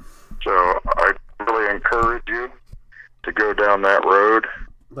true. So I really encourage you to go down that road.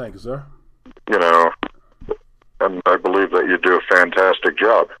 Thank you, sir. And I believe that you do a fantastic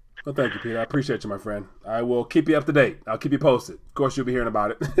job. Well, thank you, Peter. I appreciate you, my friend. I will keep you up to date. I'll keep you posted. Of course, you'll be hearing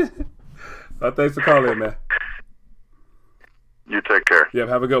about it. Well, thanks for calling in, man. You take care. Yep,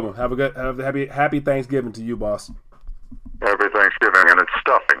 have a good one. Have a happy Thanksgiving to you, boss. Happy Thanksgiving, and it's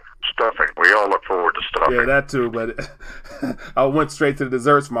stuffing. We all look forward to stuffing. Yeah, that too, but I went straight to the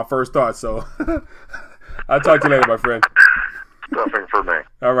desserts for my first thought, so I'll talk to you later, my friend. Stuffing for me.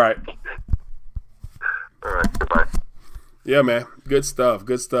 All right. All right, goodbye. Yeah, man. Good stuff.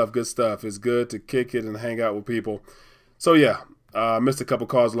 It's good to kick it and hang out with people. So, yeah, missed a couple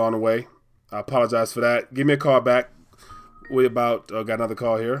calls along the way. I apologize for that. Give me a call back. We got another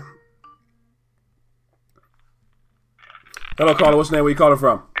call here. Hello, caller. What's your name? Where you calling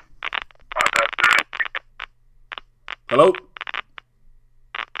from? Hello?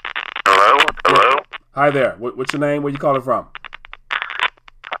 Hello? Hi there. What's your name? Where you calling from?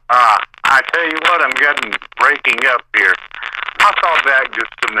 I tell you what, I'm getting breaking up here. I'll call back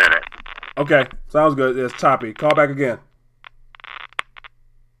just a minute. Okay, sounds good. It's choppy. Call back again.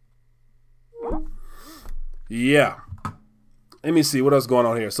 Yeah. Let me see what else is going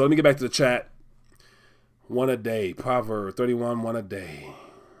on here. So let me get back to the chat. One a day. Proverb 31, one a day.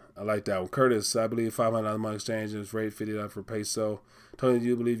 I like that one. Curtis, I believe $500 money exchange is rate $50 for peso. Tony, do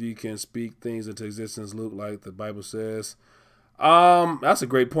you believe you can speak things into existence, Luke, like the Bible says? That's a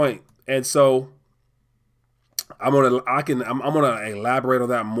great point. And so I'm gonna elaborate on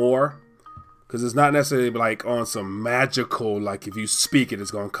that more, because it's not necessarily like on some magical, like if you speak it,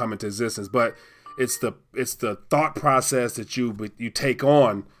 it's gonna come into existence, but it's the thought process that you take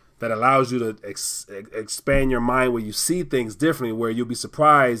on that allows you to expand your mind, where you see things differently, where you'll be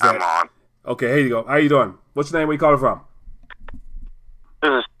surprised that. I'm on. Okay, here you go. How you doing? What's your name? Where you calling from?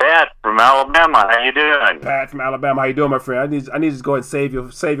 This is Pat from Alabama. How you doing? Pat from Alabama. How you doing, my friend? I need to just go ahead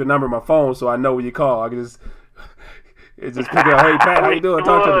and save your number on my phone so I know when you call. I can just pick up. Hey, Pat, how you doing?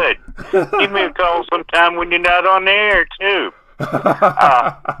 Talk to me. Give me a call sometime when you're not on the air too.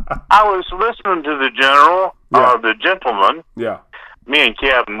 I was listening to the the gentleman. Yeah. Me and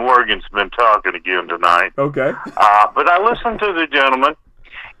Captain Morgan's been talking again tonight. Okay. But I listened to the gentleman,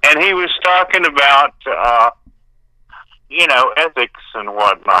 and he was talking about, ethics and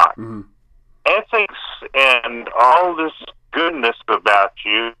whatnot. Mm-hmm. Ethics and all this goodness about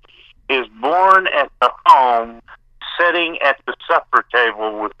you is born at the home, sitting at the supper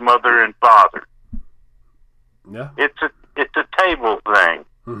table with mother and father. Yeah. It's a table thing.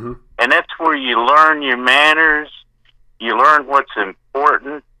 Mm-hmm. And that's where you learn your manners, you learn what's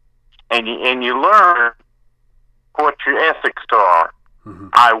important, and you learn what your ethics are. Mm-hmm.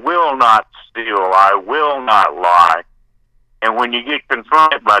 I will not steal. I will not lie. And when you get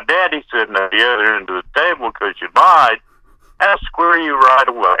confronted by Daddy sitting at the other end of the table because you lied, that'll square you right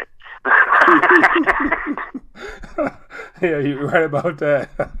away. Yeah, you're right about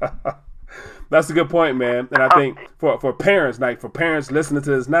that. That's a good point, man. And I think for parents, like for parents listening to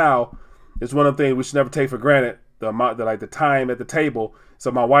this now, it's one of the things we should never take for granted. The time at the table.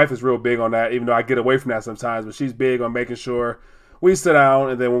 So my wife is real big on that, even though I get away from that sometimes. But she's big on making sure we sit down,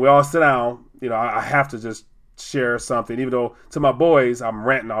 and then when we all sit down, I have to just share something. Even though to my boys, I'm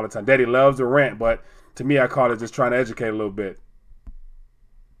ranting all the time. Daddy loves to rant, but to me, I call it just trying to educate a little bit.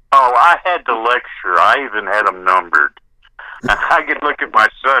 Oh, I had to lecture. I even had them numbered. I could look at my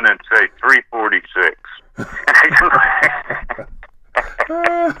son and say 346.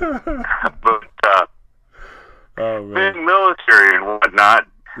 But being military and whatnot,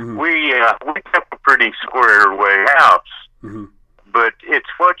 we kept a pretty square away house. Mm-hmm. But it's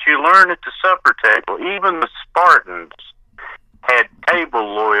what you learn at the supper table. Even the Spartans had table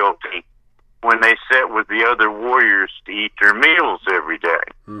loyalty when they sat with the other warriors to eat their meals every day.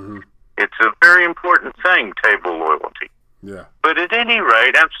 Mm-hmm. It's a very important thing, table loyalty. Yeah. But at any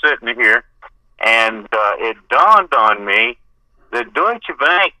rate, I'm sitting here, and it dawned on me that Deutsche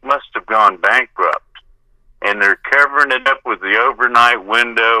Bank must have gone bankrupt, and they're covering it up with the overnight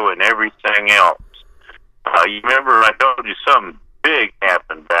window and everything else. You remember I told you something big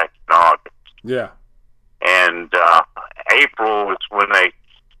happened back in August. Yeah. And April was when they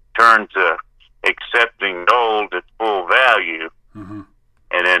turned to accepting gold at full value. Mm-hmm.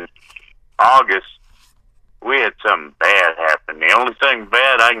 And in August, we had something bad happen. The only thing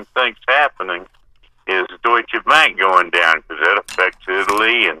bad I can think's happening is Deutsche Bank going down, because that affects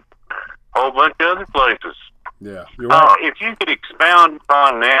Italy and a whole bunch of other places. Yeah, you're right. If you could expound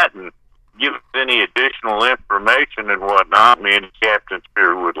upon that and give us any additional information and whatnot, me and Captain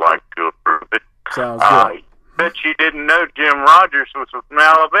Spear would like to approve it. Sounds good. Bet you didn't know Jim Rogers was from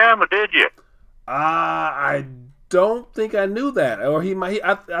Alabama, did you? I don't think I knew that, or he might.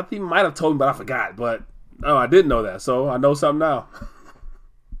 I think he might have told me, but I forgot. But I didn't know that, so I know something now.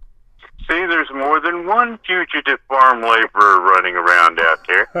 See, there's more than one fugitive farm laborer running around out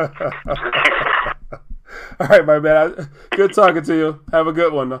there. All right, my man. Good talking to you. Have a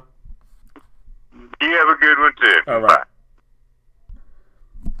good one, though. You have a good one, too. All right.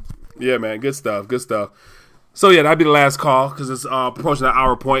 Bye. Yeah, man. Good stuff. Good stuff. So, yeah, that'd be the last call because it's approaching that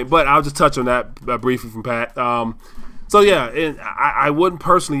hour point. But I'll just touch on that briefly from Pat. So, yeah, I wouldn't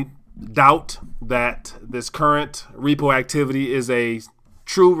personally doubt that this current repo activity is a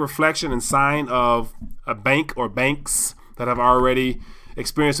true reflection and sign of a bank or banks that have already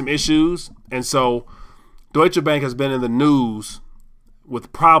experienced some issues. And so Deutsche Bank has been in the news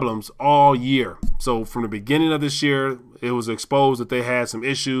with problems all year. So from the beginning of this year, it was exposed that they had some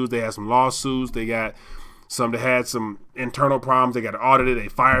issues. They had some lawsuits. They had some internal problems. They got audited. They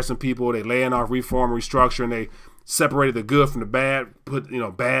fired some people. They laying off, reform, restructuring. They separated the good from the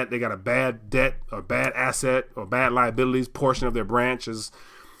bad. They got a bad debt or bad asset or bad liabilities portion of their branches.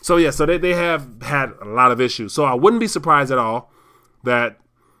 So yeah, so they have had a lot of issues. So I wouldn't be surprised at all that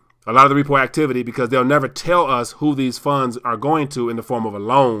a lot of the repo activity, because they'll never tell us who these funds are going to in the form of a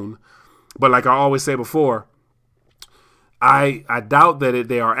loan. But like I always say before, I doubt that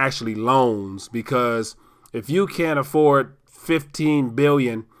they are actually loans, because if you can't afford $15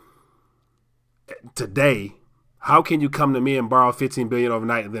 billion today, how can you come to me and borrow $15 billion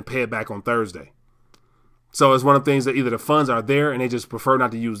overnight and then pay it back on Thursday? So it's one of the things that either the funds are there and they just prefer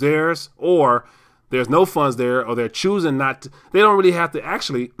not to use theirs, or there's no funds there, or they're choosing not to. They don't really have to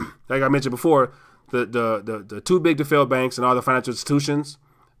actually, like I mentioned before, the too big to fail banks and all the financial institutions,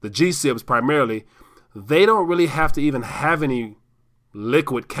 the G-SIBs primarily, they don't really have to even have any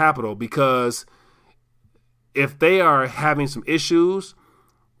liquid capital, because if they are having some issues,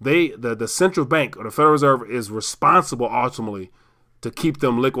 the central bank or the Federal Reserve is responsible ultimately to keep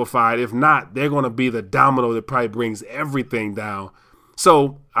them liquefied. If not, they're going to be the domino that probably brings everything down.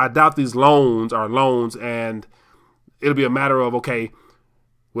 So I doubt these loans are loans, and it'll be a matter of, okay,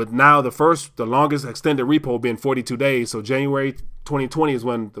 with now the longest extended repo being 42 days. So January 2020 is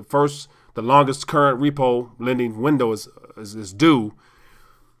when the longest current repo lending window is due.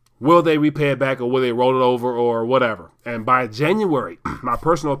 Will they repay it back, or will they roll it over, or whatever? And by January, my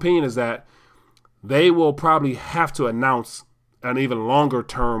personal opinion is that they will probably have to announce an even longer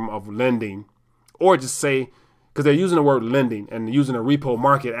term of lending, or just say, because they're using the word lending and using the repo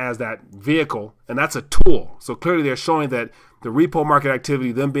market as that vehicle, and that's a tool. So clearly they're showing that the repo market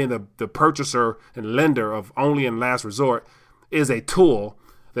activity, them being the purchaser and lender of only and last resort, is a tool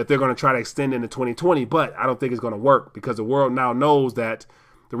that they're going to try to extend into 2020. But I don't think it's going to work, because the world now knows that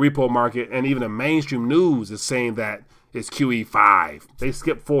the repo market, and even the mainstream news, is saying that it's QE5. They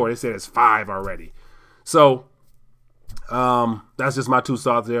skipped 4. They said it's 5 already. So that's just my two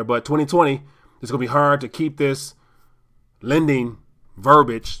thoughts there. But 2020, it's going to be hard to keep this lending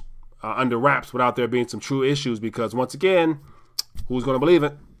verbiage under wraps without there being some true issues, because once again, who's going to believe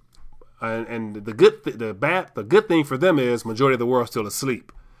it? And the good thing for them is majority of the world's still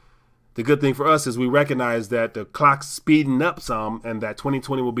asleep. The good thing for us is we recognize that the clock's speeding up some, and that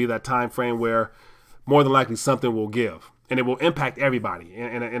 2020 will be that time frame where more than likely something will give, and it will impact everybody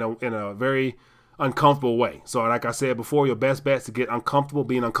in a very uncomfortable way. So like I said before, your best bet is to get uncomfortable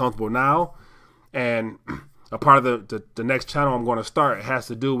being uncomfortable now. And a part of the next channel I'm going to start has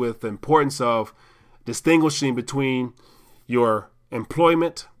to do with the importance of distinguishing between your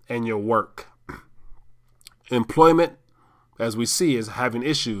employment and your work. Employment, as we see, is having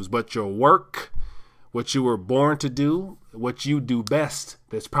issues, but your work, what you were born to do, what you do best,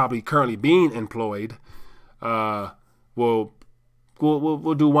 that's probably currently being employed, will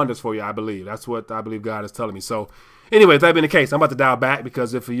do wonders for you, I believe. That's what I believe God is telling me. So anyway, if that being the case, I'm about to dial back,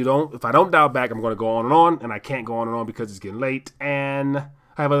 because if I don't dial back, I'm going to go on, and I can't go on because it's getting late, and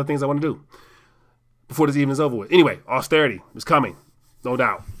I have other things I want to do before this evening's over with. Anyway, austerity is coming, no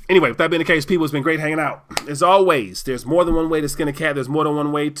doubt. Anyway, with that being the case, people, it's been great hanging out. As always, there's more than one way to skin a cat. There's more than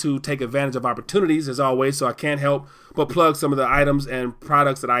one way to take advantage of opportunities, as always. So I can't help but plug some of the items and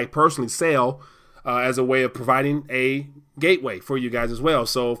products that I personally sell as a way of providing a gateway for you guys as well.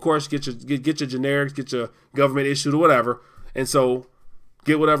 So of course, get your generics, get your government issued or whatever, and so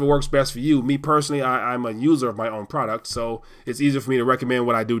get whatever works best for you. Me personally, I'm a user of my own product, so it's easier for me to recommend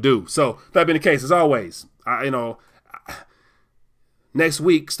what I do. So that being the case, as always, next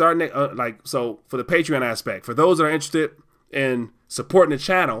week, so for the Patreon aspect, for those that are interested in supporting the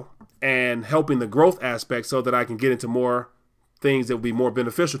channel and helping the growth aspect so that I can get into more things that will be more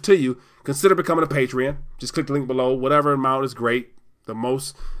beneficial to you, consider becoming a Patreon. Just click the link below. Whatever amount is great. The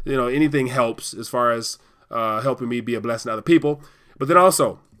most, anything helps as far as helping me be a blessing to other people. But then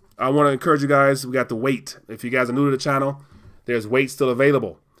also, I want to encourage you guys, we got the weight. If you guys are new to the channel, there's weight still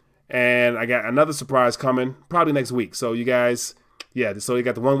available. And I got another surprise coming probably next week. So you guys, yeah, so you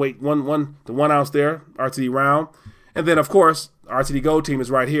got the 1 ounce there, RTD round. And then of course, RTD Gold Team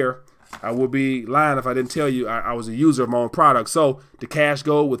is right here. I would be lying if I didn't tell you I was a user of my own product. So the Cash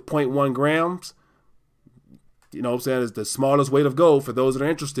Gold with 0.1 grams, you know what I'm saying, is the smallest weight of gold for those that are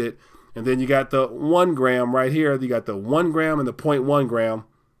interested. And then you got the 1 gram right here. You got the 1 gram and the 0.1 gram.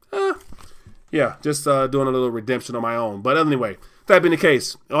 Yeah, just doing a little redemption on my own. But anyway, that being the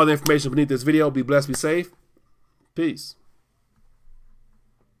case, all the information beneath this video. Be blessed, be safe. Peace.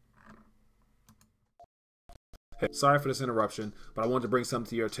 Sorry for this interruption, but I wanted to bring something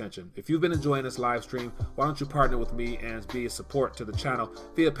to your attention. If you've been enjoying this live stream, why don't you partner with me and be a support to the channel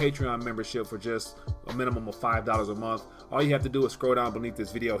via Patreon membership for just a minimum of $5 a month. All you have to do is scroll down beneath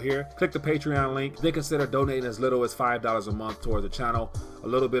this video here, click the Patreon link, then consider donating as little as $5 a month toward the channel. A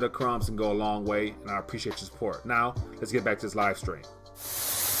little bit of crumbs can go a long way, and I appreciate your support. Now, let's get back to this live stream.